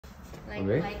like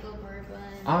where? Michael Bourbon.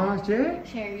 Yeah.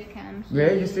 Cherry Cam.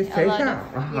 Where you see Faisal?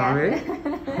 Yeah.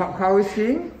 How is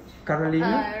he?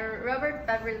 Carolina? Robert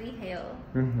Beverly Hale.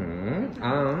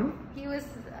 He was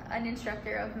an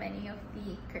instructor of many of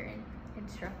the current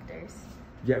instructors.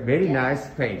 Yeah, very nice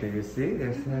painter, you see?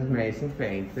 There's an amazing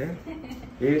painter.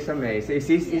 It is amazing. Is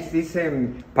this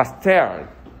pastel? Yes.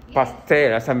 Pastel,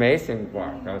 that's amazing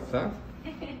work also.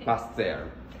 Pastel.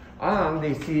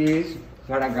 This is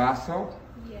Faragasso.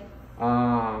 Yes.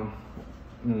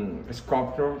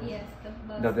 Sculpture. Yes,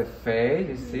 the face,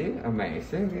 you see?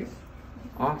 Amazing. This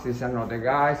is another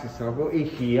guy. So good.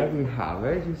 Here we have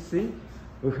it, you see?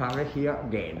 We have it here,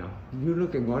 Geno. You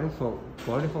look at wonderful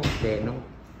Geno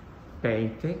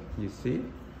painting, you see?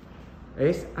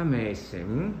 It's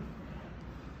amazing.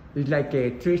 It's like a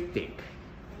triptych.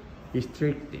 It's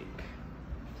triptych.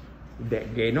 The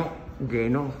Geno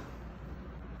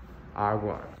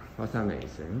artwork was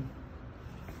amazing.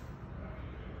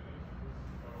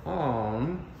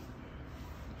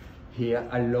 Here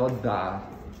I love that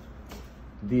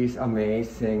this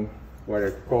amazing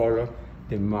watercolor,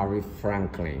 the Mary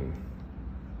Franklin.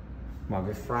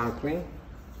 Mary Franklin,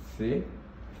 see?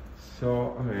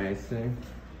 So amazing.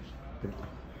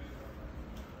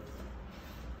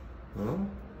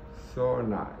 So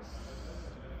nice.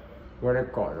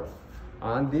 Watercolor.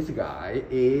 And this guy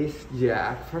is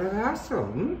Jack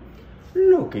Fragasso.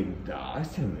 Look at that,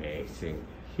 it's amazing.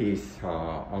 He's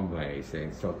so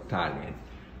amazing, so talented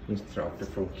instructor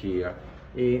from here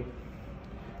in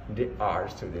the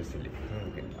art of the city.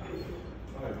 Look at that.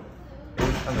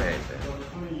 It's amazing.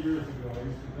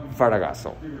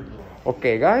 Faragasso.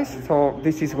 Okay guys, so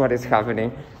this is what is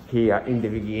happening here in the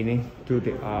beginning to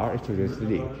the art to the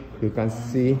city. You can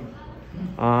see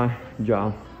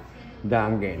John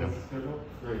D'Angelo.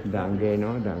 What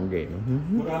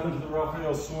happened to the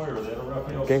Raphael Sawyer? They had a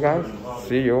Raphael Okay guys,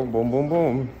 see you. Boom, boom,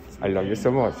 boom. I love you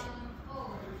so much.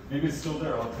 Maybe it's still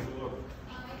there. I'll take a look.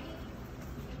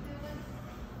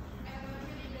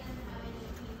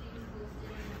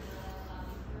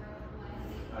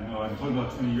 I know. I'm talking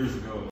about 20 years ago.